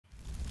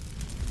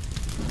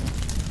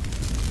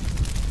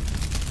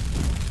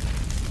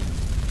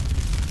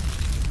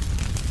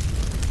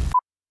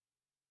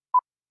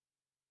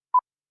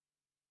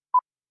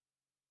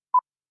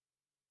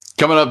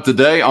Coming up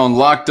today on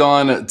Locked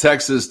On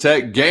Texas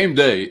Tech, game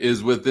day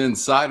is within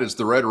sight. It's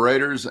the Red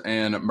Raiders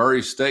and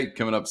Murray State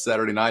coming up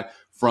Saturday night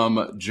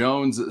from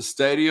Jones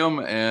Stadium.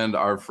 And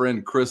our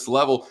friend Chris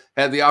Level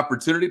had the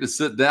opportunity to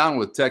sit down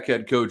with Tech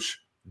head coach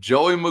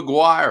Joey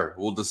McGuire.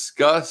 We'll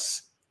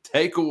discuss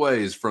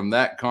takeaways from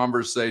that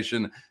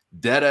conversation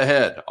dead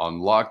ahead on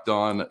Locked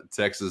On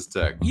Texas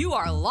Tech. You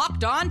are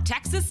Locked On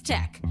Texas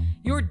Tech,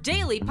 your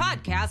daily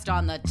podcast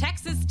on the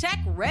Texas Tech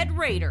Red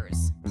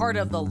Raiders, part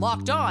of the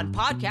Locked On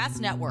Podcast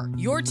Network,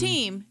 your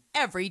team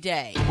every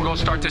day. We're going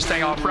to start this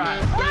thing off right.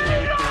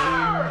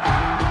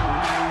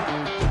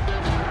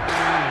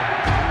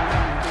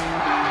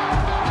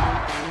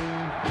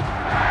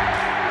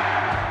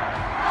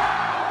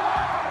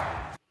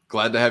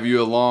 Glad to have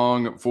you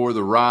along for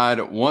the ride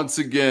once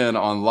again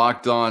on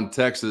Locked On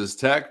Texas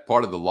Tech,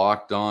 part of the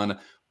Locked On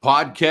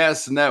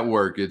Podcast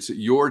Network. It's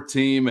your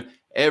team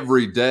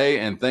every day,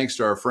 and thanks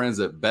to our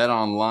friends at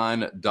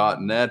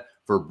betonline.net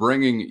for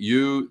bringing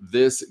you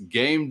this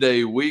game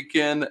day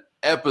weekend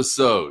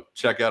episode.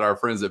 Check out our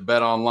friends at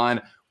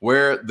BetOnline,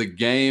 where the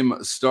game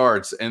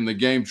starts, and the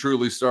game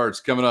truly starts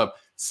coming up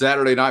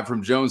Saturday night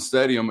from Jones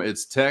Stadium.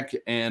 It's Tech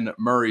and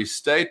Murray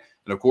State,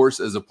 and of course,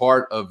 as a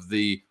part of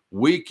the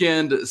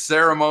weekend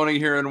ceremony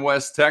here in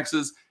West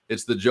Texas,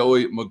 it's the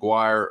Joey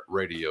McGuire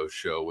radio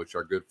show, which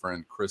our good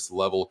friend Chris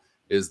Level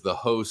is the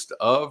host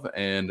of.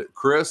 And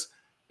Chris,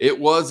 it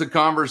was a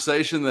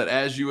conversation that,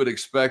 as you would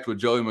expect with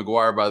Joey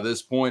McGuire by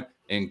this point,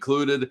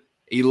 included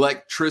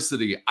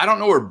electricity. I don't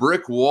know where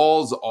brick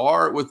walls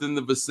are within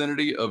the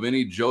vicinity of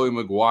any Joey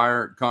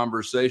McGuire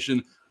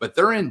conversation, but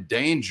they're in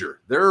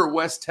danger. There are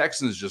West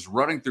Texans just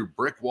running through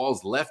brick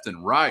walls left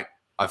and right.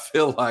 I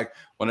feel like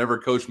whenever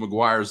Coach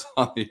McGuire's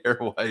on the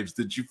airwaves.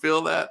 Did you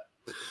feel that?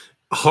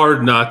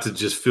 Hard not to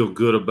just feel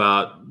good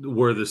about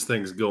where this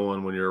thing's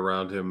going when you're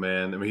around him,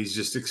 man. I mean, he's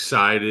just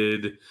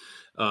excited.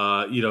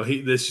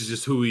 This is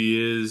just who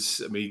he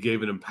is. I mean, he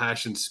gave an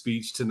impassioned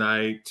speech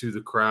tonight to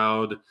the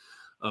crowd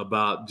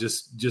about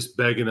just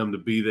begging them to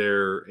be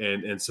there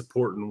and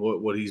supporting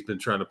what he's been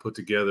trying to put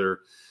together.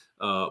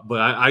 But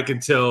I can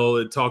tell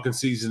that talking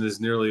season is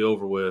nearly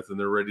over with, and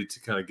they're ready to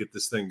kind of get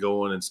this thing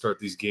going and start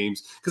these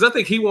games. Because I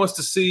think he wants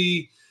to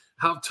see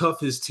how tough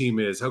his team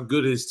is, how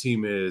good his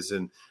team is.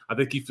 And I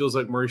think he feels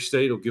like Murray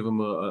State will give him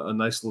a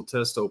nice little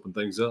test to open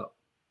things up.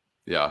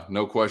 Yeah,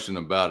 no question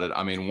about it.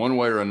 I mean, one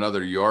way or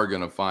another, you are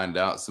going to find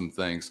out some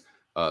things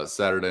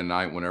Saturday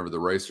night whenever the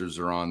Racers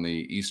are on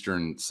the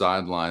eastern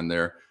sideline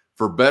there.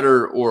 For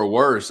better or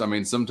worse, I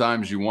mean,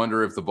 sometimes you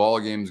wonder if the ball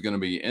game is going to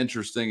be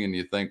interesting, and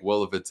you think,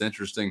 well, if it's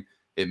interesting,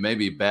 it may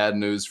be bad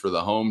news for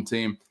the home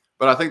team.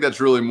 But I think that's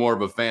really more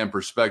of a fan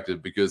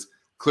perspective, because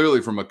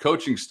clearly from a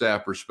coaching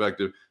staff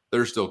perspective,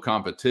 there's still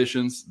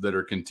competitions that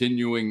are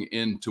continuing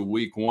into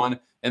week one,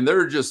 and there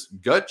are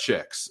just gut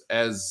checks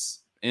as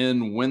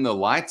in when the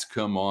lights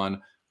come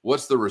on.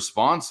 What's the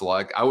response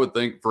like? I would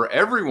think for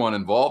everyone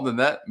involved, and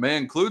that may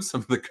include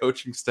some of the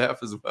coaching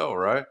staff as well,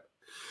 right?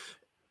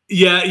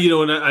 Yeah,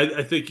 and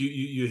I think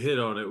you hit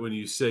on it when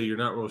you say you're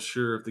not real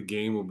sure if the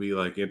game will be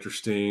like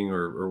interesting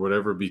or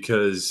whatever,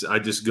 because I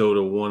just go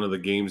to one of the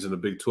games in the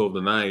Big 12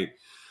 tonight.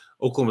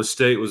 Oklahoma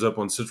State was up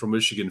on Central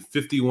Michigan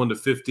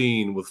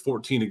 51-15 with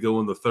 14 to go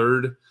in the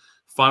third.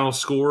 Final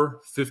score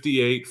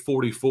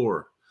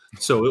 58-44.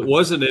 So it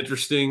wasn't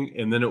interesting,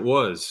 and then it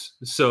was.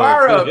 So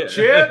fire up,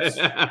 Chips.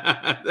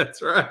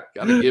 That's right.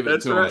 Got to give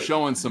it to him,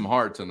 showing some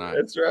heart tonight.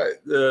 That's right.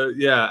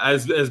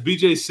 As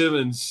BJ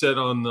Simmons said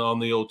on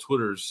the old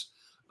Twitters,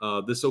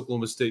 this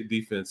Oklahoma State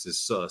defense is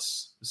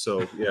sus.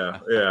 So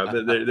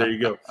there you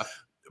go.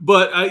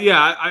 But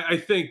I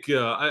think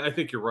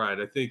you're right.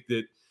 I think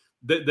that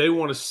they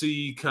want to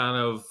see kind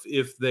of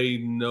if they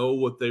know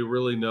what they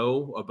really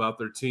know about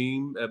their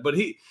team. But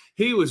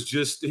he's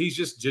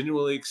just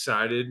genuinely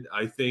excited.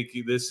 I think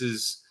this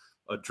is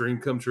a dream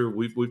come true.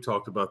 We've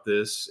talked about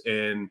this,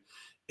 and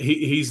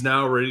he's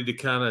now ready to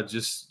kind of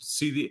just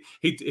see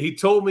he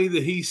told me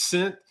that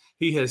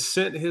he has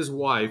sent his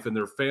wife and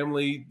their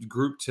family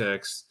group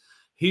text.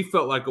 He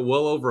felt like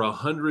well over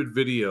 100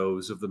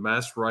 videos of the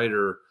Masked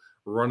Rider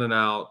running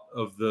out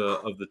of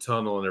the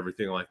tunnel and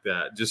everything like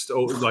that, just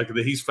like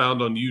that he's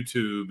found on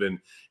YouTube, and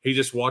he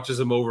just watches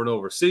them over and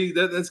over. See,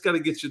 that's got to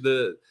get you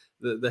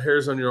the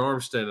hairs on your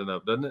arm standing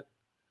up, doesn't it?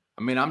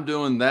 I mean, I'm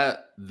doing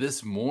that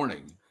this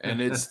morning,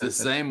 and it's the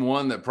same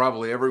one that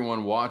probably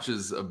everyone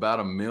watches about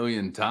 1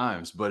 million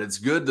times, but it's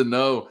good to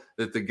know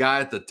that the guy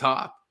at the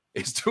top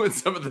is doing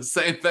some of the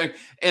same thing.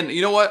 And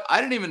you know what?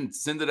 I didn't even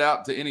send it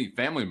out to any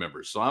family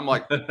members, so I'm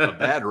like a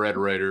bad Red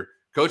Raider.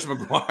 Coach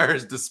McGuire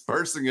is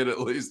dispersing it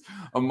at least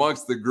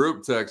amongst the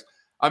group text.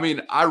 I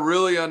mean, I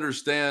really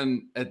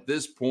understand at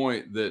this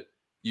point that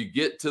you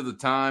get to the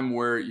time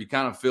where you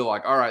kind of feel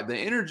like, all right, the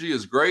energy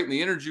is great and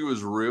the energy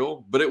was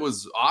real, but it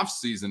was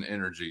off-season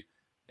energy.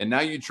 And now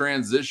you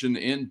transition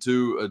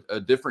into a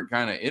different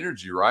kind of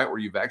energy, right, where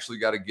you've actually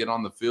got to get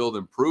on the field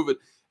and prove it.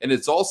 And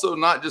it's also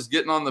not just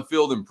getting on the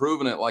field and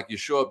proving it like you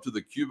show up to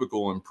the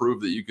cubicle and prove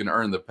that you can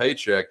earn the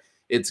paycheck.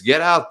 It's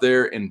get out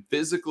there and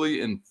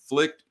physically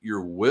inflict your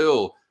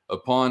will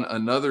upon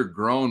another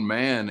grown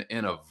man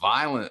in a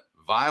violent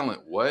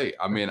way.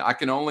 I mean, I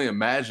can only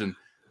imagine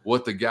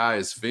what the guy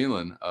is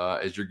feeling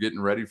as you're getting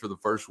ready for the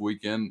first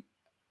weekend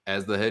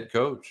as the head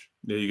coach.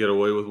 Yeah, you got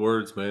away with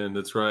words, man.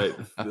 That's right.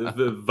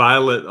 The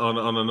violent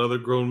on another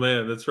grown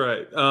man. That's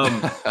right.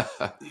 And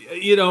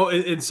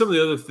some of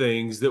the other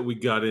things that we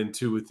got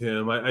into with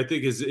him, I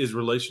think his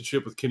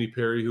relationship with Kenny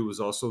Perry, who was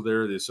also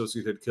there, the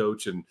associate head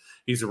coach, and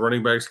he's a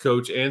running backs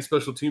coach and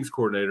special teams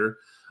coordinator.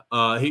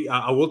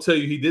 I will tell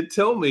you, he did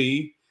tell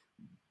me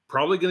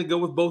probably going to go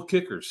with both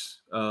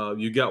kickers.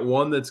 You got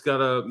one that's got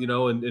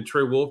and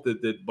Trey Wolf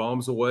that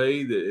bombs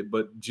away,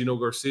 but Gino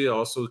Garcia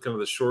also kind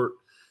of the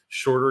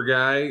shorter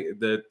guy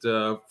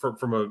that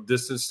from a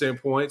distance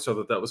standpoint.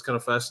 So that was kind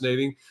of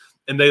fascinating.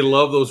 And they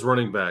love those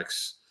running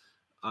backs.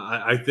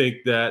 I think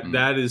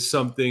that is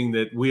something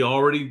that we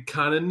already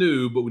kind of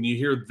knew, but when you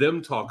hear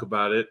them talk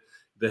about it,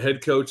 the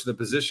head coach and the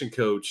position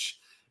coach,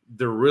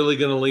 they're really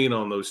going to lean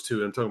on those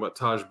two. I'm talking about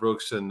Taj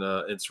Brooks and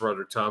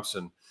SaRodorick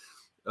Thompson.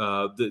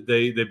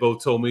 They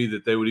both told me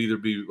that they would either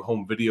be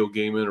home video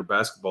gaming or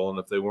basketballing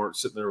if they weren't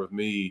sitting there with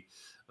me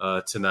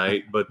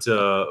tonight. But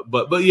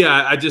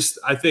yeah,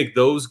 I think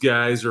those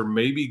guys are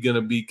maybe going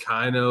to be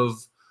kind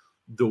of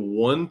the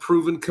one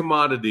proven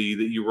commodity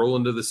that you roll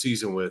into the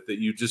season with, that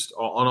you just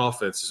on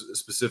offense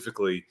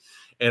specifically.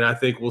 And I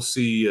think we'll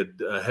see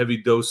a heavy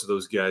dose of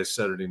those guys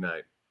Saturday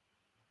night.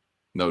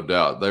 No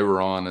doubt. They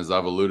were on, as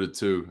I've alluded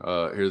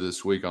to here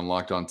this week on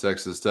Locked On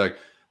Texas Tech,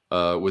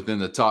 within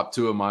the top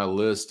two of my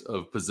list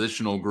of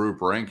positional group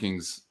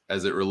rankings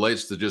as it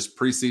relates to just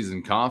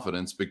preseason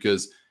confidence,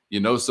 because you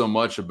know so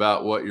much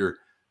about what you're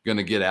going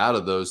to get out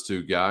of those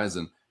two guys.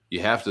 And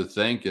you have to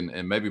think,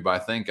 and maybe by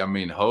think, I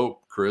mean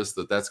hope, Chris,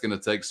 that's going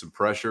to take some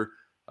pressure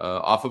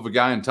off of a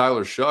guy in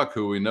Tyler Shuck,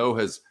 who we know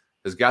has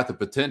got the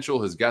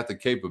potential, has got the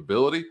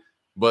capability,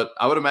 but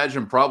I would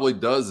imagine probably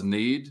does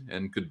need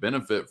and could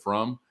benefit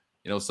from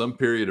some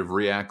period of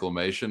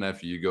reacclimation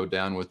after you go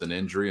down with an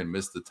injury and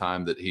miss the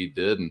time that he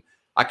did. And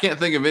I can't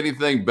think of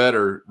anything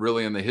better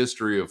really in the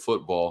history of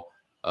football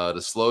to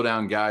slow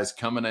down guys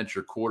coming at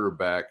your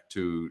quarterback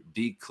to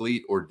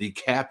decleat or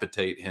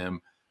decapitate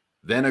him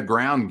than a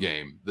ground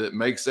game that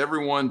makes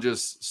everyone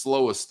just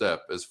slow a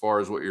step as far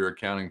as what you're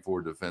accounting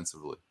for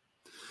defensively.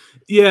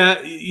 Yeah,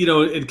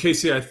 and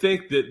Casey, I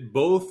think that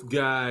both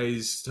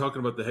guys, talking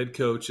about the head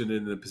coach and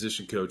then the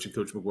position coach and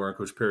Coach McGuire and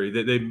Coach Perry,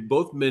 they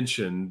both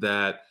mentioned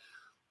that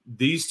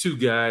these two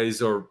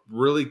guys are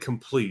really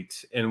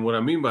complete. And what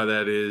I mean by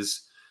that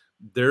is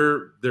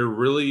they're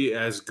really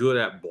as good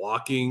at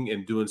blocking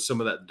and doing some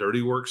of that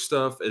dirty work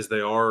stuff as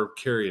they are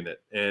carrying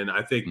it. And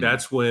I think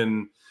that's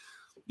when,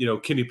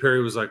 Kenny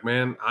Perry was like,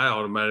 man, I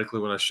automatically,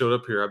 when I showed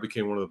up here, I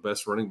became one of the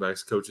best running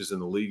backs coaches in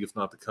the league, if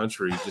not the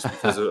country, just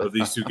because of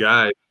these two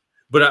guys.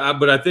 But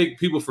I think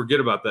people forget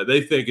about that.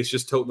 They think it's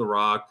just toting the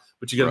rock,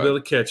 but you got to be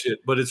able to catch it.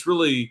 But it's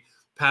really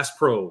pass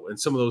pro and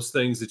some of those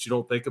things that you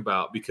don't think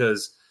about,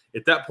 because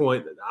at that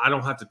point, I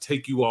don't have to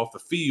take you off the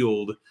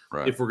field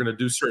if we're going to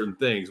do certain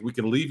things. We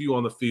can leave you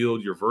on the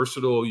field. You're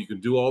versatile. You can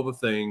do all the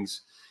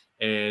things.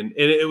 And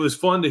it was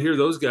fun to hear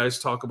those guys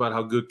talk about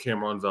how good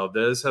Cameron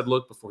Valdez had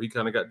looked before he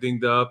kind of got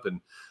dinged up,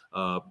 and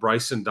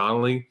Bryson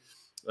Donnelly,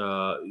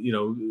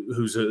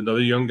 who's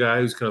another young guy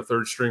who's kind of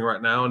third string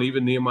right now, and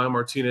even Nehemiah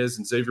Martinez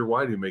and Xavier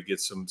White, who may get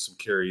some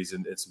carries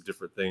and some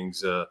different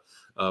things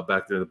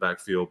back there in the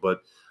backfield.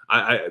 But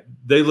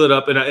they lit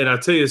up, and I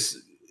tell you,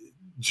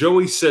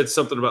 Joey said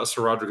something about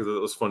SaRodorick that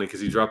was funny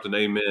because he dropped an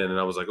amen, and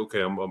I was like,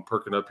 okay, I'm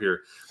perking up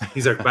here.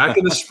 He's like, back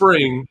in the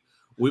spring,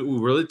 we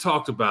really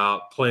talked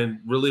about playing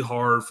really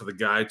hard for the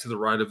guy to the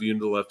right of you and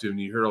to the left of you, and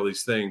you hear all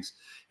these things.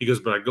 He goes,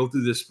 but I go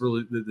through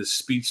this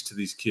speech to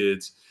these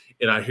kids,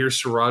 and I hear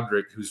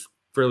SaRodorick, who's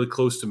fairly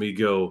close to me,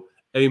 go,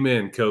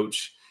 amen,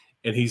 coach.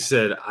 And he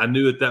said, I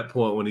knew at that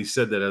point when he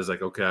said that, I was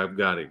like, okay, I've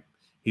got him.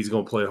 He's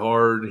going to play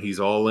hard. He's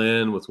all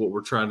in with what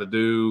we're trying to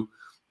do.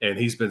 And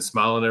he's been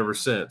smiling ever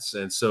since.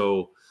 And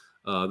so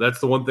that's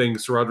the one thing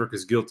SaRodorick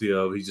is guilty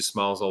of. He just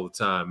smiles all the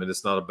time, and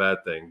it's not a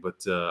bad thing.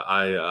 But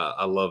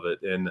I love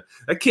it. And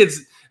that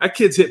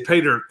kid's hit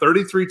pay dirt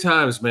 33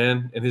 times,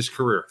 man, in his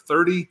career.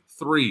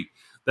 33.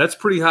 That's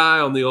pretty high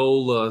on the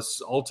old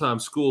all-time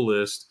school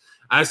list.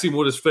 I asked him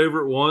what his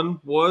favorite one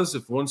was,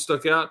 if one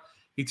stuck out.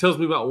 He tells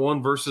me about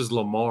one versus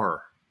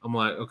Lamar. I'm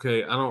like,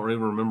 okay, I don't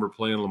even remember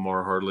playing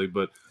Lamar hardly,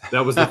 but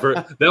that was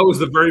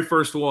the very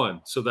first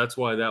one, so that's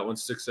why that one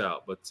sticks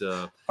out. But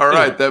all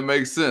right, that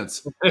makes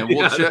sense. And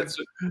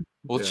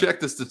we'll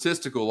check the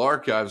statistical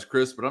archives,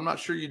 Chris. But I'm not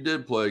sure you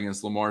did play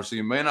against Lamar, so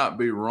you may not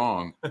be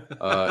wrong.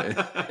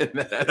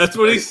 That's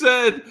what he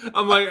said.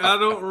 I'm like, I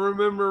don't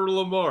remember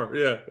Lamar.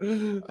 Yeah,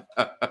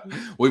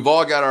 we've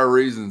all got our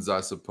reasons,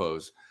 I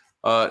suppose.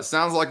 It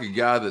sounds like a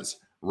guy that's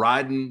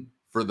riding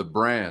for the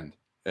brand.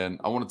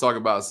 And I want to talk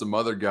about some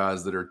other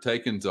guys that are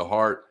taking to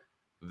heart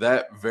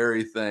that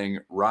very thing,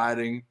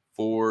 riding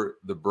for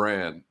the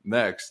brand.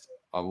 Next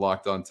on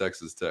Locked On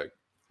Texas Tech.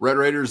 Red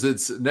Raiders,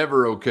 it's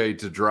never okay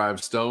to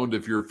drive stoned.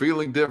 If you're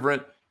feeling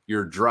different,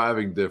 you're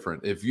driving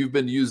different. If you've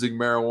been using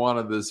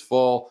marijuana this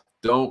fall,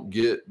 don't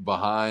get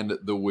behind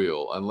the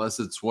wheel unless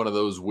it's one of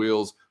those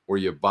wheels where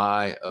you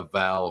buy a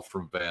valve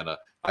from Vanna.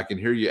 I can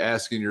hear you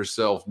asking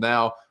yourself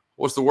now,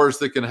 what's the worst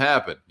that can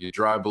happen? You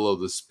drive below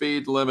the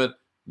speed limit,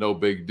 no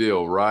big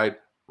deal, right?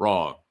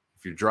 Wrong.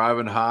 If you're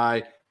driving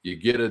high, you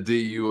get a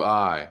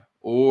DUI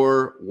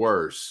or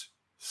worse.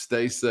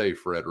 Stay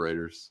safe, Red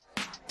Raiders.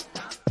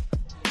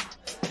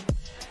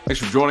 Thanks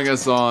for joining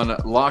us on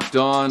Locked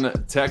On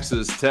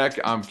Texas Tech.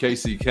 I'm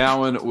Casey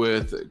Cowan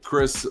with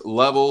Chris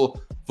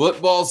Level.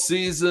 Football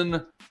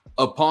season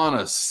upon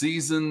us.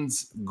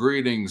 Season's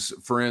greetings,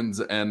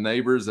 friends and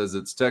neighbors, as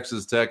it's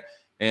Texas Tech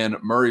and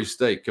Murray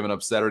State coming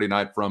up Saturday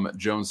night from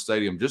Jones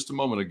Stadium. Just a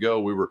moment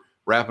ago, we were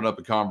wrapping up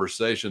a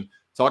conversation,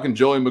 talking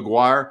Joey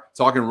McGuire,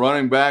 talking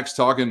running backs,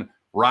 talking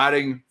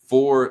riding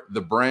for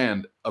the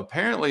brand.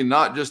 Apparently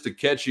not just a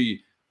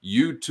catchy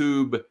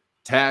YouTube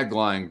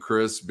tagline,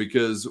 Chris,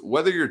 because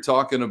whether you're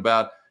talking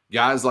about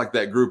guys like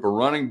that group of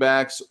running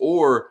backs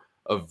or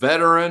a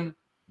veteran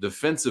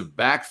defensive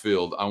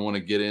backfield I want to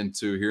get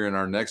into here in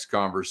our next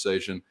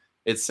conversation,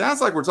 it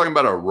sounds like we're talking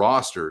about a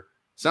roster.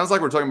 Sounds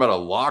like we're talking about a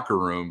locker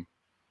room.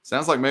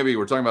 Sounds like maybe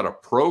we're talking about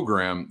a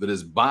program that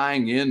is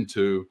buying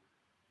into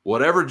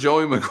whatever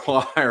Joey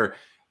McGuire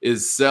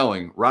is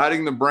selling,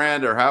 riding the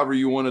brand, or however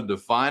you want to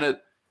define it.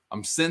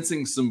 I'm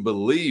sensing some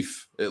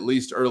belief, at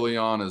least early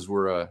on, as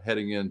we're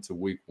heading into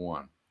week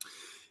one.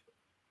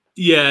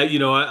 Yeah,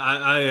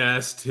 I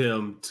asked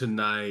him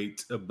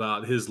tonight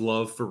about his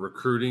love for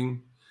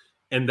recruiting,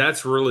 and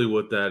that's really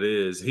what that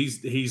is.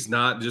 He's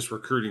not just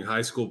recruiting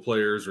high school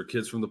players or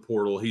kids from the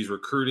portal. He's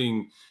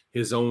recruiting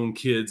his own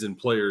kids and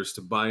players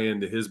to buy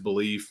into his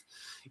belief.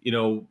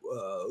 A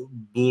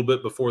little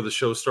bit before the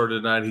show started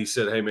tonight, he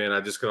said, "Hey, man,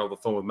 I just got off the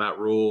phone with Matt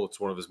Rule. It's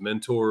one of his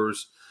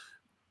mentors."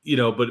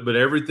 But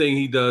everything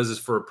he does is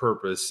for a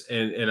purpose.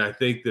 And I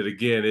think that,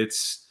 again,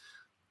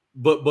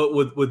 but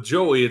with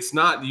Joey, it's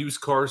not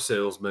used car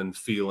salesman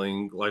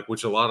feeling, like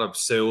which a lot of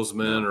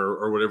salesmen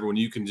or whatever, when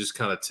you can just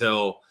kind of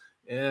tell,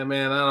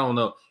 man, I don't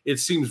know. It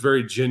seems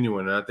very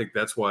genuine. And I think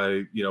that's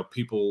why,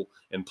 people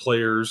and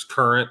players,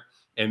 current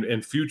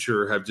and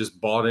future, have just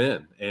bought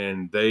in,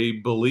 and they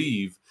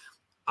believe.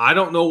 I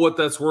don't know what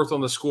that's worth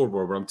on the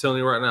scoreboard, but I'm telling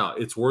you right now,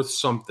 it's worth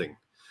something.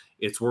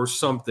 It's worth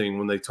something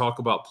when they talk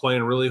about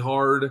playing really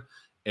hard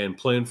and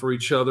playing for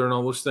each other and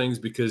all those things,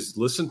 because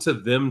listen to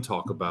them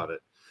talk about it.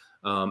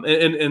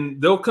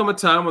 And there'll come a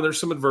time when there's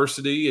some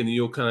adversity and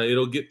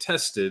it'll get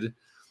tested.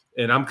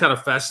 And I'm kind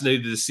of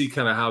fascinated to see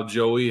kind of how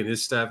Joey and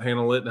his staff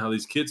handle it and how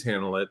these kids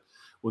handle it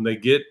when they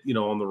get,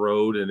 on the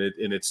road and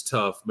it's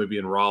tough, maybe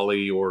in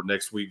Raleigh or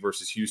next week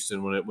versus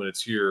Houston when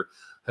it's here.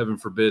 Heaven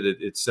forbid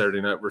it's Saturday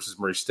night versus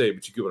Murray State,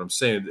 but you get what I'm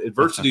saying.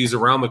 Adversity is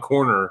around the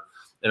corner,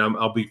 and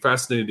I'll be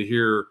fascinated to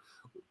hear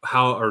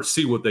how or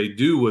see what they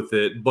do with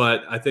it.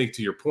 But I think,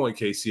 to your point,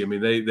 Casey, I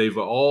mean, they've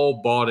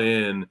all bought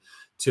in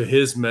to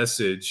his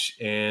message,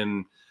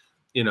 and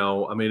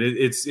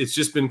it's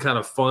just been kind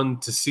of fun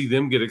to see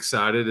them get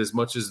excited as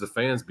much as the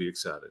fans be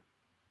excited.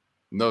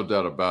 No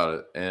doubt about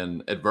it.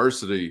 And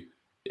adversity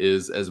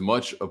is as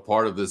much a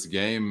part of this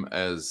game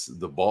as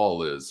the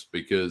ball is,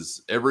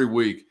 because every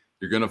week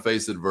you're going to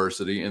face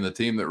adversity, and the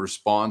team that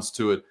responds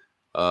to it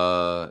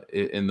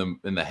in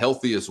the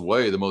healthiest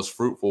way, the most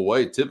fruitful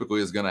way,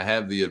 typically is going to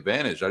have the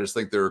advantage. I just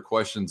think there are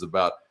questions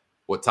about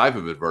what type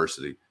of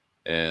adversity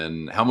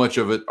and how much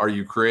of it are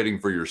you creating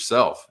for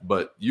yourself.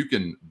 But you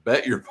can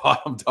bet your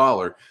bottom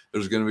dollar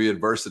there's going to be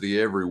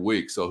adversity every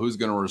week. So who's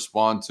going to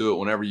respond to it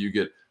whenever you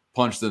get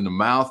punched in the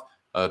mouth,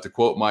 to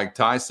quote Mike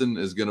Tyson,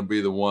 is going to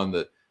be the one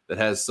that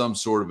has some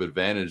sort of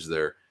advantage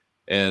there.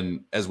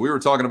 And as we were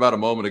talking about a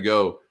moment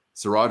ago,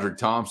 SaRodorick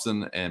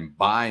Thompson and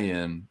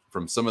buy-in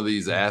from some of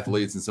these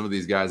athletes and some of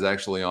these guys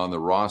actually on the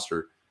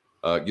roster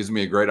gives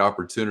me a great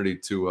opportunity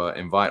to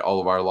invite all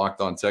of our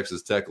Locked On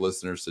Texas Tech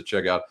listeners to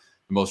check out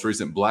the most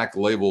recent Black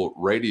Label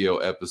Radio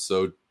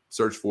episode.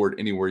 Search for it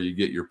anywhere you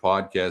get your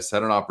podcasts.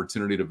 Had an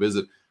opportunity to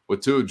visit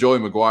with two of Joey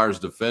McGuire's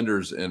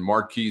defenders, and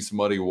Marquise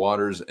Muddy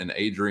Waters and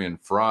Adrian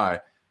Fry.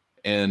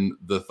 And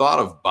the thought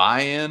of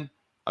buy-in,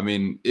 I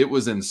mean, it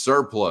was in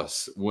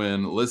surplus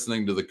when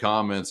listening to the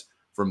comments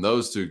from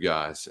those two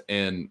guys.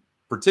 And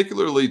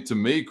particularly to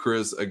me,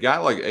 Chris, a guy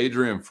like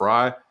Adrian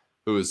Fry,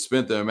 who has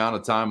spent the amount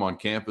of time on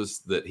campus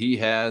that he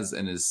has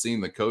and has seen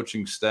the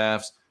coaching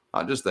staffs,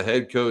 not just the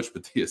head coach,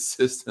 but the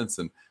assistants,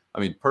 and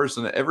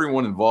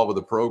everyone involved with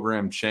the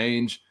program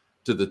change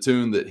to the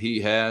tune that he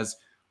has.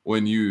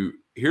 When you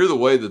hear the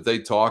way that they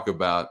talk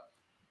about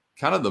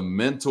kind of the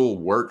mental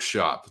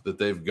workshop that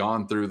they've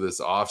gone through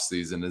this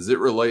offseason as it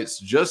relates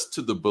just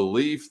to the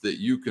belief that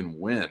you can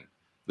win,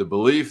 the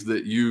belief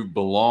that you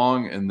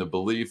belong, and the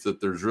belief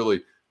that there's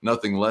really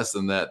nothing less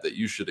than that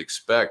you should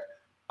expect.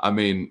 I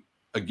mean,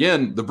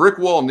 again, the brick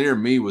wall near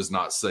me was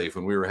not safe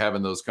when we were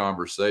having those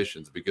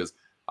conversations, because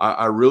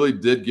I really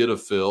did get a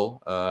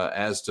feel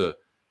as to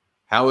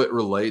how it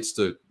relates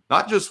to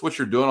not just what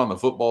you're doing on the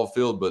football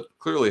field, but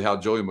clearly how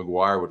Joey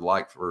McGuire would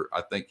like for,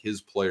 I think,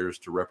 his players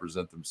to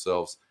represent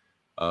themselves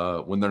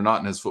when they're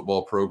not in his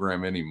football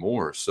program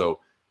anymore.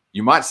 So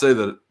you might say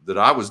that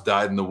I was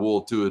dyed in the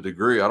wool to a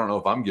degree. I don't know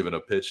if I'm giving a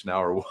pitch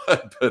now or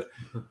what, but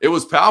it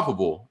was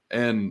palpable.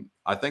 And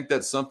I think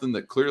that's something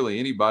that clearly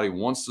anybody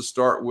wants to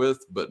start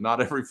with, but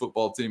not every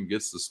football team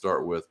gets to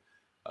start with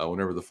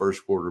whenever the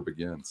first quarter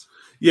begins.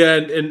 Yeah,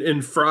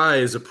 and Fry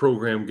is a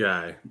program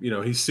guy.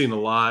 He's seen a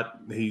lot.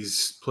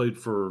 He's played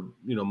for,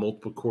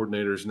 multiple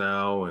coordinators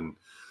now and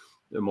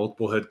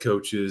multiple head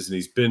coaches, and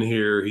he's been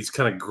here. He's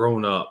kind of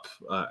grown up,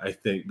 I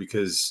think,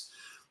 because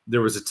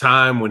there was a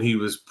time when he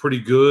was pretty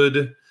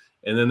good,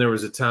 and then there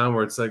was a time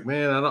where it's like,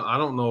 man, I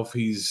don't know if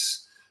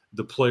he's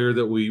the player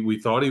that we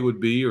thought he would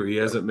be, or he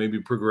hasn't maybe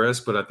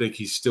progressed, but I think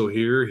he's still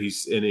here.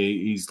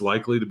 He's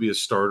likely to be a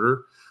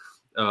starter.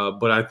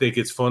 But I think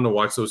it's fun to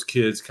watch those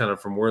kids kind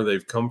of from where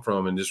they've come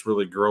from and just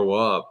really grow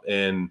up.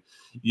 And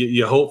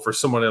you hope for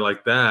somebody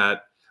like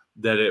that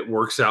it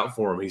works out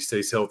for him. He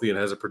stays healthy and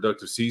has a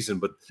productive season.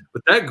 But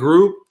that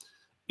group,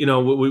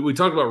 we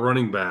talk about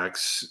running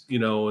backs,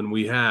 and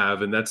we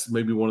have, and that's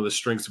maybe one of the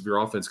strengths of your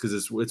offense, because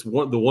it's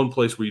the one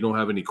place where you don't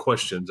have any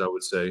questions, I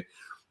would say.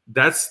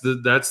 That's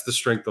the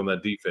strength on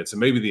that defense, and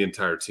maybe the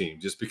entire team,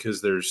 just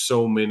because there's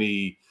so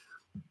many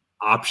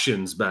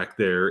options back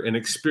there and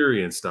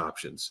experienced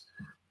options.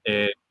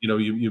 And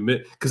you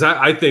because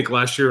I think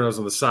last year when I was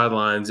on the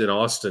sidelines in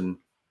Austin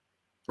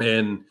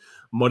and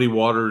Muddy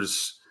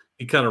Waters,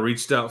 he kind of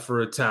reached out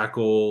for a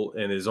tackle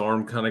and his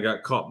arm kind of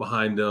got caught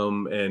behind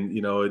him, and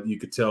you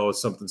could tell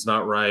something's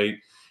not right,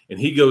 and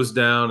he goes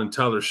down and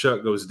Tyler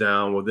Shuck goes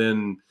down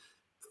within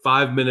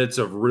 5 minutes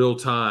of real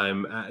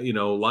time,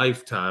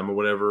 lifetime or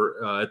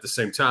whatever, at the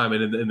same time,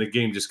 and the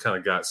game just kind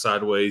of got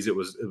sideways. It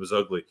was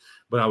ugly.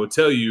 But I would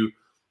tell you,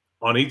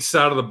 on each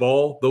side of the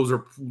ball, those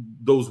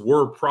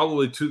were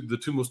probably the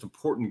two most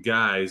important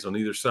guys on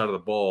either side of the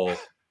ball.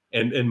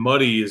 And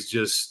Muddy is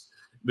just,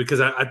 because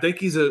I think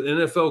he's an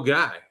NFL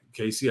guy,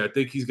 Casey. I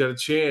think he's got a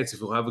chance, if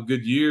he'll have a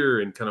good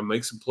year and kind of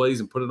make some plays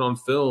and put it on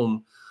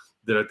film,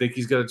 that I think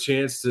he's got a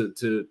chance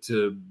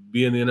to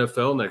be in the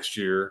NFL next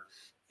year.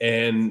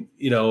 And,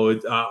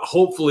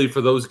 hopefully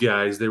for those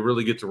guys, they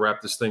really get to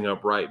wrap this thing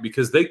up right,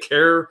 because they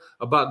care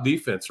about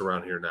defense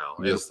around here now.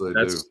 Yes, they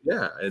do.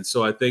 Yeah. And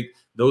so I think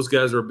those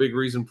guys are a big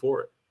reason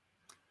for it.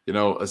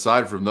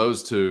 Aside from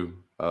those two,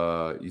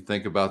 you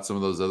think about some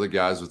of those other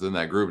guys within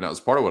that group. And that was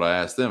part of what I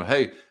asked them.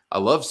 Hey, I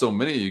love so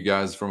many of you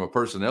guys from a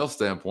personnel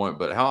standpoint,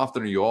 but how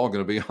often are you all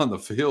going to be on the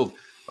field?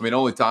 I mean,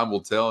 only time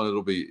will tell, and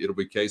it'll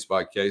be case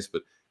by case.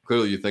 But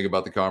clearly you think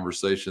about the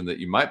conversation that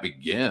you might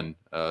begin,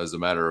 as a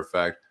matter of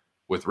fact,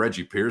 with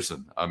Reggie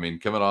Pearson. I mean,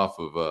 coming off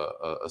of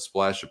a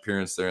splash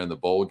appearance there in the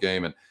bowl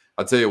game. And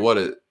I'll tell you what,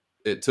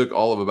 it took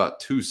all of about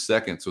 2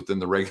 seconds within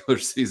the regular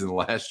season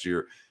last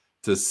year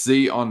to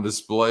see on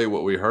display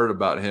what we heard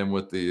about him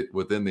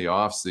within the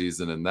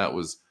offseason. And that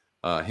was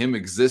him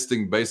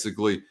existing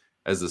basically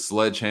as a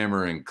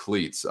sledgehammer and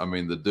cleats. I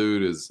mean, the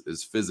dude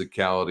is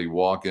physicality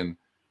walking,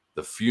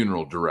 the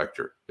funeral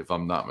director, if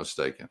I'm not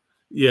mistaken.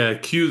 Yeah,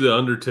 cue the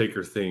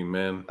Undertaker theme,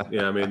 man.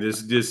 Yeah, I mean,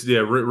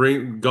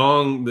 ring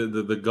gong,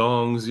 the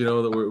gongs,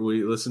 that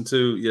we listen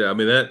to. Yeah, I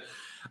mean that.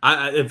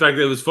 In fact,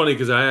 it was funny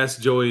because I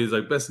asked Joey, he's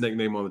like, best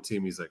nickname on the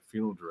team. He's like,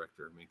 funeral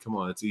director. I mean, come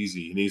on, it's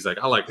easy. And he's like,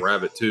 I like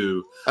Rabbit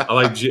too. I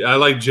like J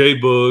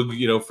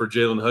Boog, for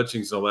Jalen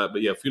Hutchings and all that.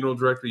 But yeah, funeral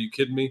director. Are you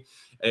kidding me?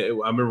 I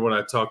remember when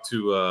I talked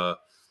to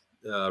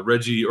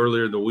Reggie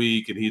earlier in the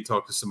week, and he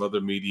talked to some other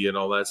media and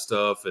all that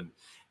stuff, and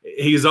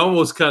he's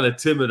almost kind of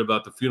timid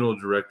about the funeral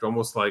director,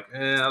 almost like,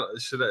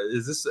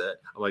 is this it?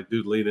 I'm like,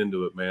 dude, lean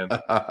into it, man.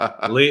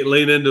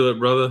 lean into it,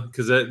 brother,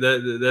 because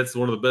that's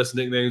one of the best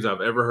nicknames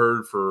I've ever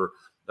heard for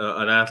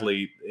an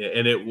athlete.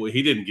 And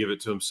he didn't give it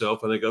to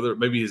himself. I think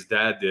maybe his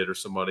dad did or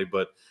somebody.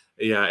 But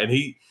yeah, and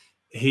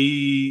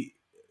he's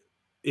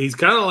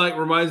kind of like,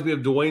 reminds me of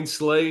Dwayne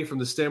Slay from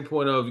the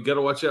standpoint of, you got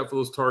to watch out for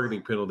those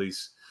targeting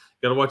penalties.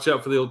 Got to watch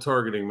out for the old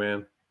targeting,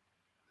 man.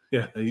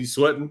 Yeah, are you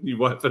sweating? You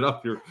wiping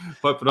off your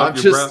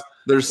brow?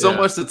 There's so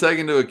much to take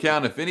into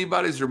account. If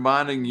anybody's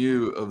reminding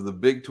you of the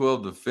Big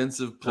 12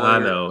 defensive player, I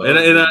know,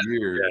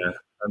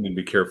 I mean,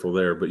 be careful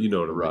there, but you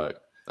know what I mean. Right.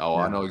 Oh,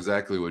 yeah. I know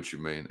exactly what you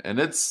mean, and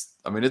it's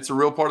a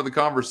real part of the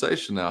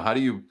conversation now. How do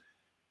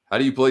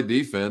you play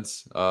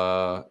defense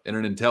in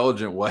an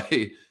intelligent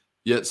way,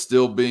 yet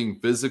still being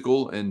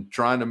physical and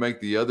trying to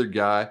make the other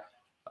guy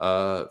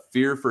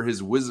fear for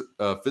his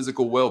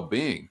physical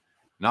well-being?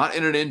 Not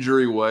in an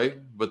injury way,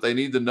 but they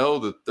need to know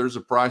that there's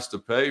a price to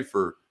pay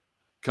for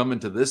coming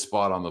to this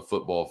spot on the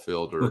football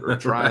field or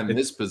trying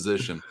this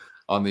position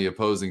on the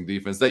opposing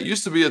defense. That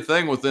used to be a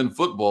thing within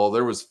football.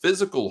 There was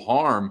physical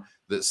harm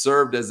that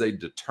served as a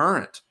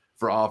deterrent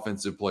for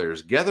offensive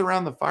players. Gather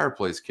around the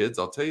fireplace, kids.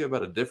 I'll tell you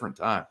about a different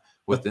time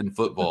within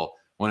football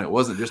when it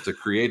wasn't just a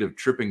creative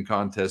tripping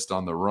contest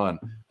on the run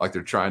like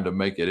they're trying to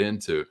make it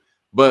into.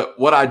 But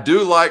what I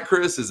do like,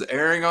 Chris, is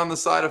erring on the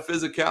side of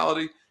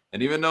physicality.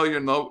 And even though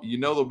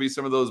there'll be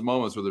some of those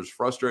moments where there's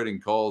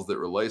frustrating calls that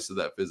relates to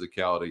that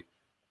physicality,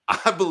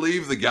 I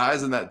believe the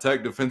guys in that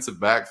Tech defensive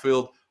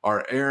backfield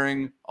are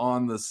erring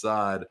on the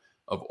side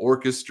of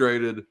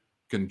orchestrated,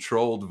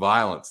 controlled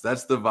violence.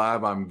 That's the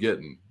vibe I'm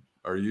getting.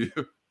 Are you?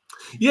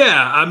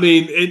 Yeah, I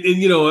mean,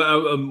 and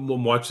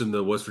I'm watching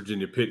the West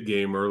Virginia Pitt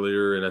game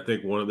earlier, and I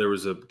think there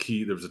was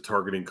a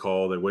targeting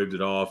call. They waved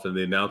it off, and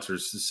the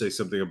announcers say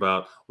something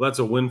about, well, that's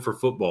a win for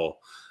football.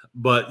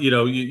 But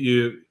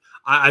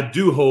I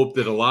do hope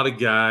that a lot of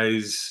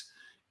guys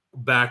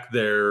back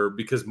there,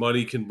 because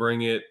money can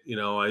bring it.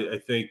 I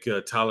think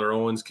Tyler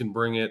Owens can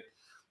bring it.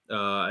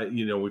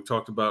 We've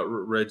talked about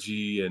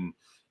Reggie,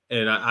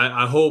 and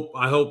I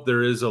hope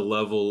there is a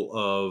level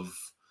of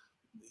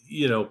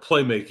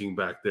playmaking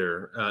back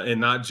there, and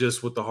not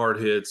just with the hard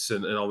hits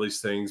and all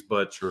these things,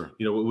 but Sure.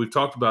 We've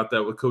talked about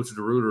that with Coach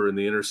DeRuiter and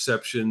the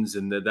interceptions,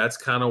 and that's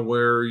kind of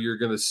where you're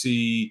going to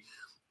see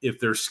if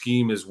their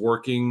scheme is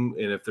working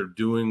and if they're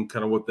doing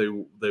kind of what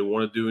they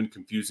want to do and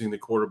confusing the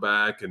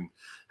quarterback and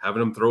having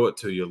them throw it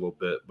to you a little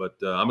bit. But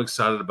I'm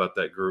excited about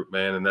that group,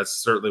 man, and that's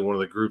certainly one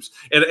of the groups.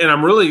 And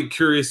I'm really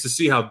curious to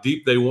see how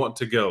deep they want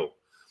to go.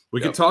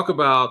 We can talk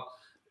about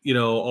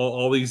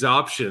all these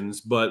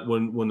options, but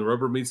when the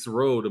rubber meets the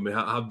road, I mean,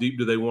 how deep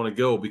do they want to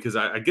go? Because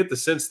I get the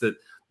sense that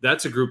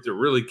that's a group that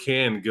really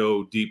can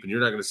go deep, and you're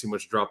not going to see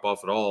much drop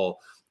off at all,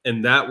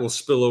 and that will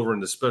spill over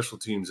into special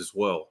teams as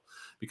well.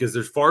 Because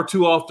there's far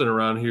too often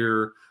around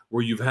here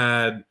where you've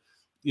had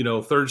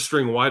third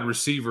string wide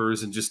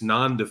receivers and just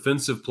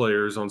non-defensive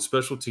players on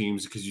special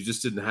teams because you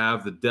just didn't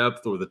have the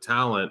depth or the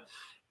talent.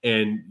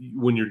 And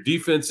when your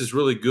defense is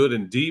really good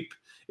and deep,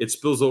 it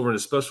spills over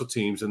into special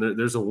teams, and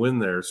there's a win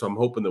there. So I'm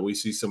hoping that we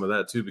see some of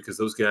that too, because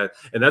those guys,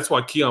 and that's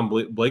why Keon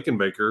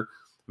Blankenbaker,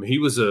 I mean,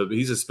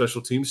 he's a special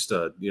team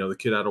stud. The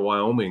kid out of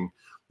Wyoming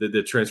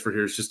that transferred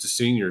here is just a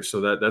senior,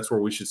 so that's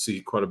where we should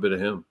see quite a bit of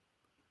him.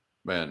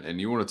 Man, and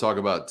you want to talk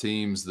about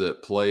teams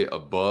that play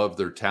above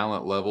their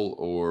talent level,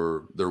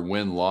 or their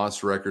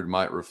win-loss record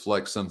might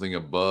reflect something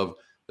above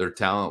their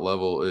talent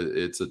level.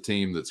 It's a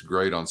team that's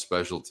great on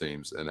special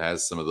teams and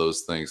has some of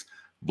those things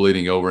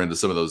bleeding over into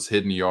some of those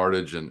hidden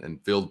yardage and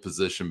field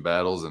position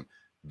battles and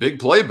big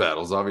play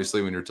battles,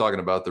 obviously, when you're talking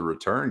about the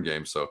return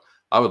game. So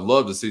I would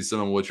love to see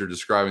some of what you're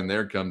describing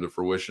there come to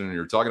fruition. And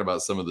you're talking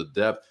about some of the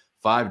depth,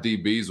 5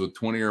 DBs with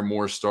 20 or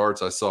more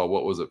starts. I saw,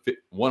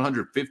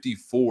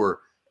 154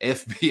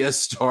 FBS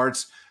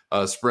starts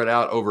spread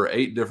out over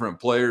 8 different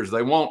players.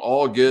 They won't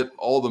all get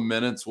all the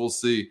minutes. We'll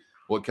see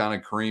what kind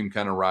of cream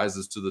kind of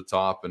rises to the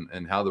top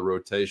and how the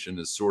rotation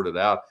is sorted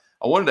out.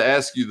 I wanted to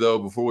ask you, though,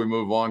 before we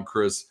move on,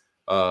 Chris,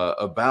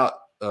 about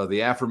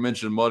the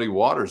aforementioned Muddy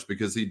Waters,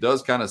 because he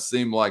does kind of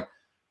seem like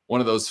one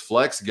of those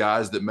flex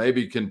guys that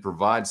maybe can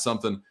provide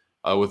something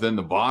within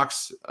the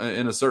box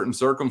in a certain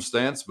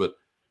circumstance, but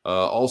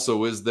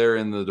also is there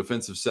in the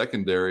defensive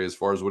secondary as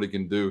far as what he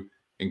can do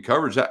in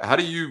coverage. How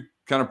do you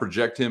kind of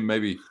project him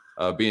maybe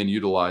being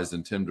utilized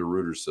in Tim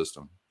DeRuiter's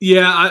system?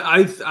 Yeah,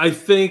 I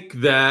think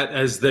that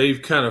as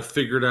they've kind of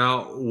figured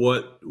out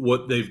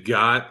what they've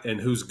got and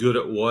who's good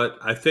at what,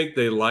 I think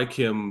they like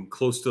him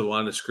close to the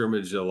line of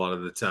scrimmage a lot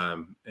of the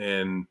time,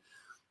 and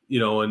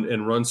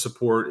and run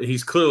support.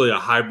 He's clearly a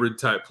hybrid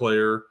type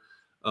player,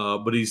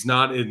 but he's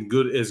not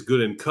as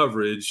good in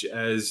coverage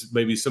as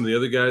maybe some of the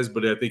other guys.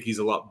 But I think he's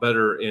a lot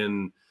better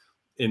in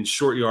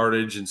short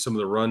yardage and some of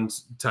the run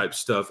type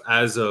stuff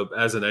as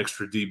an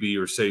extra DB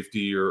or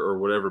safety or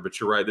whatever. But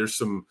you're right. There's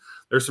some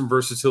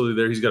versatility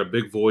there. He's got a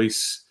big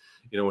voice.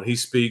 When he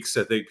speaks,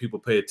 I think people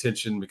pay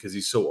attention because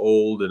he's so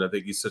old, and I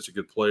think he's such a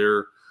good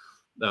player.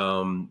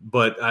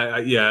 But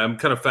I'm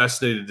kind of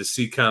fascinated to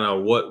see kind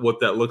of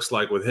what that looks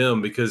like with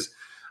him, because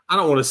I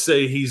don't want to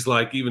say he's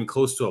like even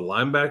close to a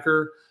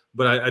linebacker,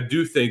 but I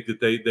do think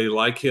that they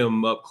like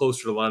him up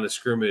closer to the line of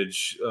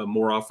scrimmage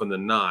more often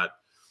than not.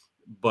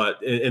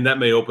 But and that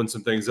may open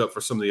some things up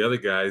for some of the other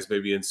guys,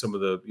 maybe in some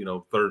of the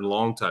third and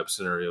long type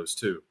scenarios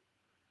too.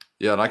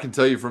 Yeah, and I can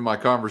tell you from my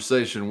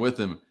conversation with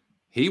him,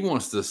 he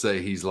wants to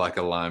say he's like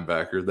a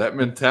linebacker. That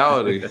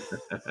mentality,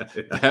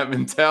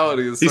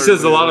 is. He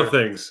says a lot of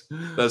things.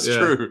 That's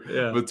true.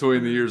 Yeah.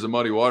 Between the years of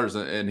Muddy Waters,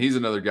 and he's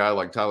another guy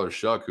like Tyler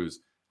Shuck,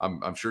 who's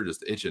I'm sure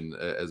just itching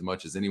as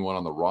much as anyone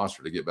on the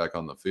roster to get back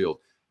on the field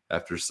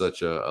after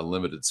such a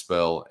limited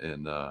spell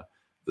in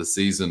the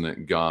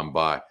season gone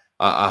by.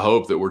 I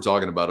hope that we're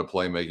talking about a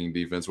playmaking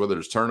defense, whether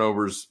it's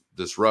turnovers,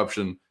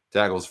 disruption,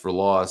 tackles for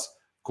loss,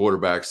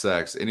 quarterback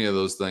sacks, any of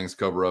those things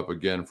cover up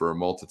again for a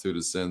multitude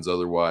of sins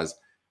otherwise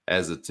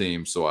as a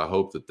team. So I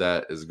hope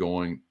that is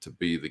going to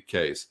be the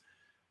case.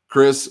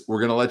 Chris, we're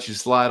going to let you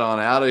slide on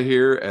out of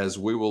here, as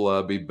we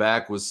will be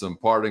back with some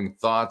parting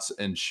thoughts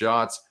and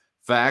shots,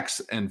 facts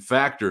and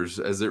factors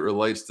as it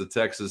relates to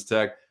Texas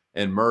Tech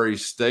and Murray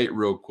State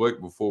real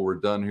quick before we're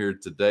done here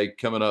today.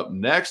 Coming up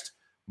next,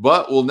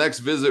 but we'll next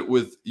visit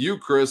with you,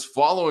 Chris,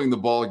 following the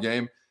ball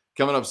game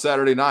coming up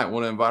Saturday night.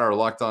 Want to invite our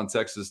Locked On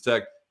Texas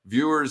Tech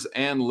viewers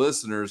and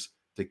listeners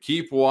to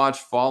keep watch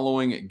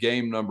following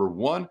game number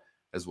 1,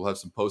 as we'll have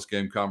some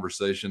post-game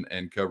conversation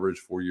and coverage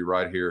for you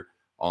right here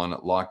on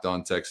Locked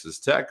On Texas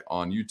Tech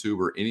on YouTube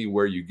or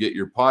anywhere you get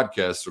your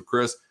podcasts. So,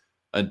 Chris,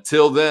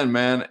 until then,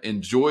 man,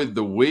 enjoy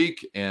the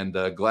week, and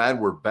glad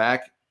we're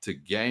back to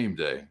game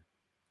day.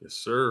 Yes,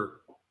 sir.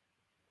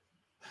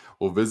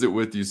 We'll visit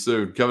with you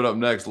soon. Coming up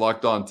next,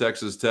 Locked On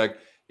Texas Tech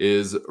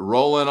is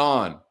rolling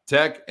on.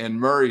 Tech and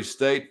Murray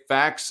State,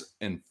 facts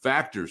and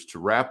factors to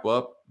wrap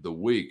up the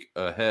week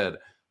ahead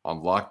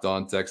on Locked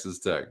On Texas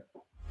Tech.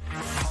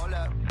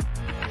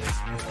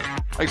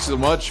 Thanks so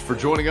much for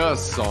joining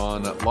us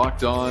on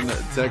Locked On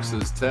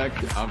Texas Tech.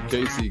 I'm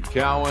Casey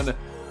Cowan,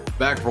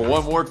 back for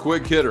one more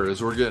quick hitter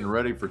as we're getting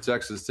ready for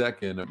Texas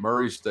Tech and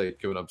Murray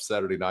State coming up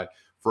Saturday night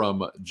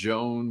from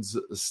Jones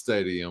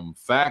Stadium.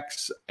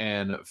 Facts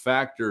and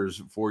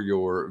factors for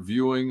your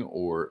viewing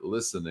or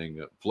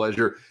listening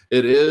pleasure.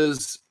 It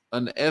is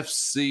an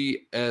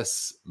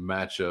FCS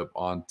matchup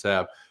on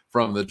tap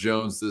from the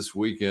Jones this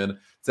weekend.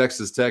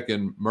 Texas Tech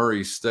and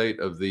Murray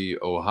State of the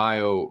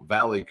Ohio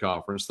Valley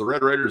Conference. The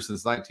Red Raiders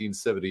since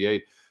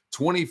 1978,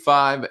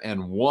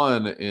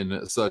 25-1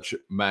 in such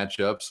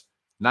matchups.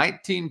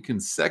 19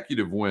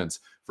 consecutive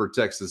wins for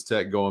Texas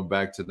Tech going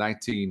back to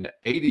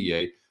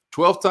 1988.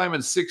 12th time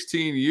in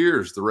 16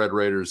 years the Red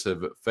Raiders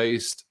have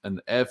faced an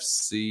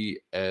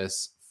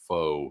FCS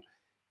foe.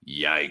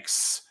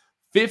 Yikes.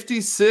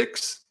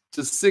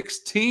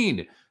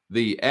 56-16,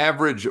 the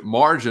average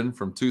margin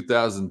from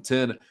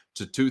 2010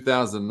 to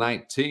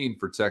 2019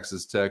 for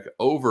Texas Tech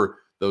over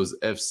those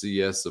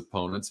FCS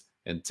opponents.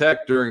 And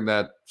Tech during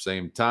that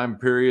same time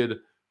period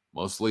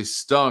mostly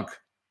stunk.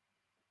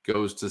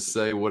 Goes to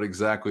say what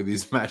exactly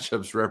these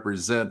matchups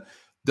represent.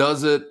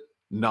 Does it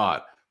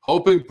not?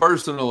 Hoping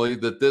personally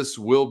that this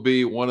will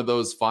be one of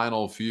those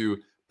final few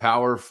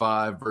Power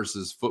 5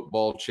 versus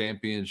football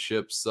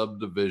championship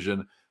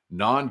subdivision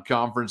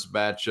non-conference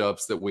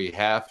matchups that we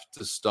have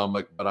to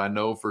stomach. But I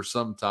know for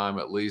some time,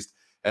 at least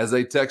as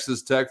a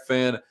Texas Tech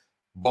fan,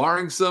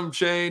 barring some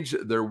change,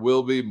 there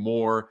will be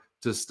more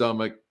to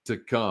stomach to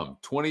come.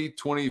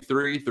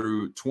 2023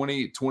 through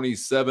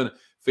 2027,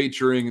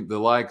 featuring the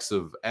likes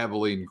of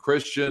Abilene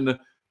Christian,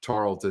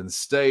 Tarleton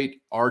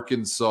State,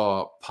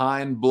 Arkansas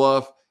Pine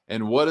Bluff.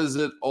 And what is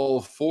it all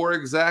for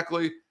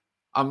exactly?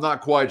 I'm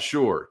not quite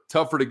sure.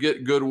 Tougher to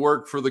get good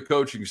work for the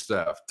coaching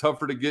staff.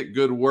 Tougher to get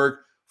good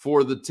work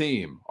for the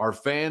team. Are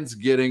fans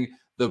getting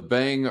the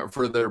bang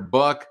for their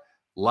buck?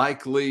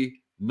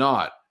 Likely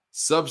not.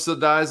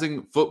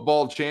 Subsidizing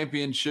football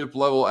championship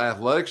level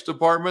athletics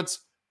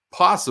departments?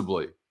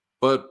 Possibly.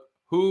 But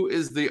who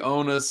is the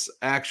onus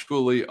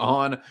actually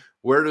on?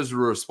 Where does the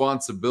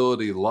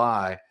responsibility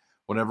lie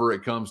whenever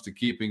it comes to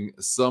keeping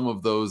some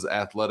of those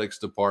athletics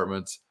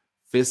departments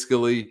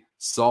fiscally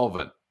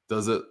solvent?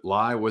 Does it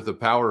lie with a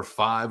Power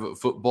 5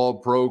 football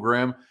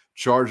program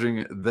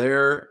charging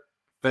their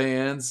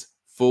fans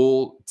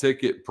full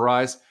ticket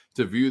price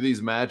to view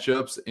these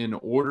matchups in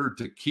order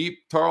to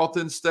keep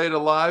Tarleton State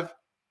alive?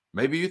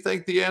 Maybe you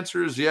think the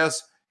answer is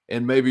yes,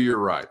 and maybe you're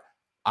right.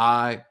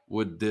 I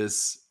would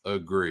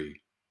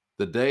disagree.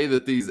 The day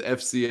that these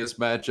FCS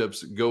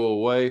matchups go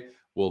away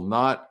will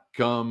not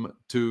come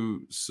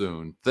too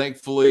soon.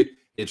 Thankfully,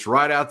 it's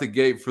right out the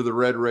gate for the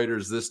Red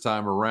Raiders this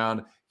time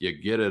around. You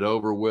get it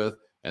over with,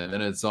 and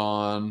then it's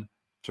on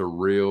to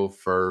real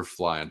fur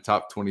flying.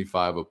 Top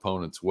 25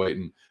 opponents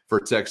waiting for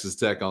Texas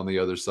Tech on the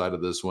other side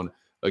of this one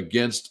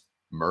against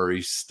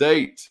Murray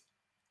State.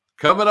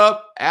 Coming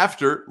up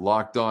after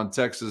Locked On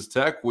Texas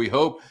Tech, we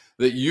hope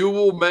that you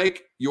will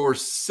make your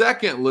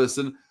second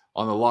listen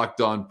on the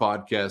Locked On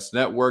Podcast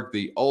Network,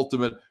 the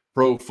Ultimate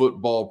Pro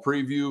Football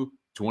Preview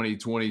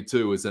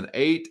 2022. It's an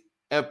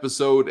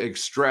 8-episode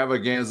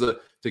extravaganza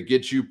to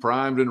get you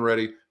primed and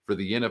ready for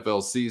the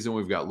NFL season.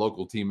 We've got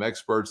local team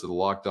experts at the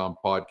Locked On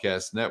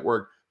Podcast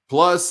Network,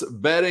 plus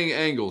betting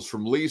angles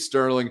from Lee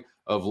Sterling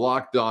of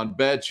Locked On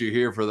Bets. You're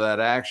here for that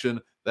action.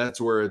 That's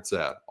where it's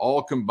at.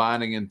 All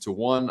combining into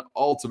one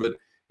ultimate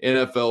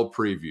NFL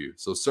preview.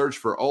 So search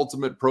for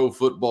Ultimate Pro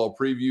Football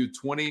Preview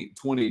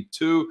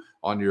 2022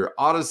 on your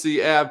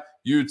Odyssey app,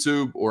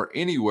 YouTube, or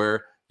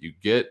anywhere you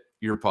get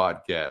your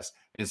podcast.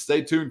 And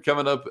stay tuned.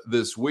 Coming up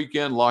this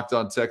weekend, Locked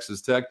On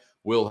Texas Tech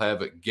will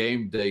have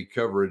game day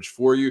coverage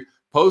for you.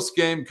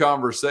 Post-game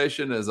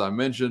conversation, as I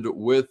mentioned,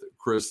 with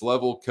Chris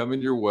Level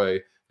coming your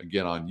way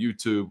again on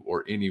YouTube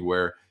or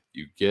anywhere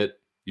you get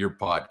your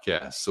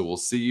podcast. So we'll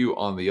see you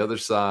on the other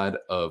side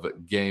of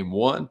Game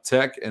 1,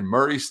 Tech and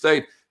Murray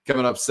State,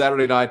 coming up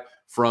Saturday night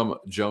from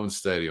Jones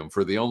Stadium.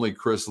 For the only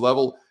Chris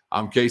Level,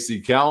 I'm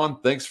Casey Cowan.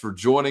 Thanks for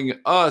joining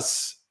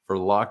us for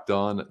Locked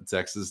On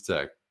Texas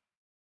Tech.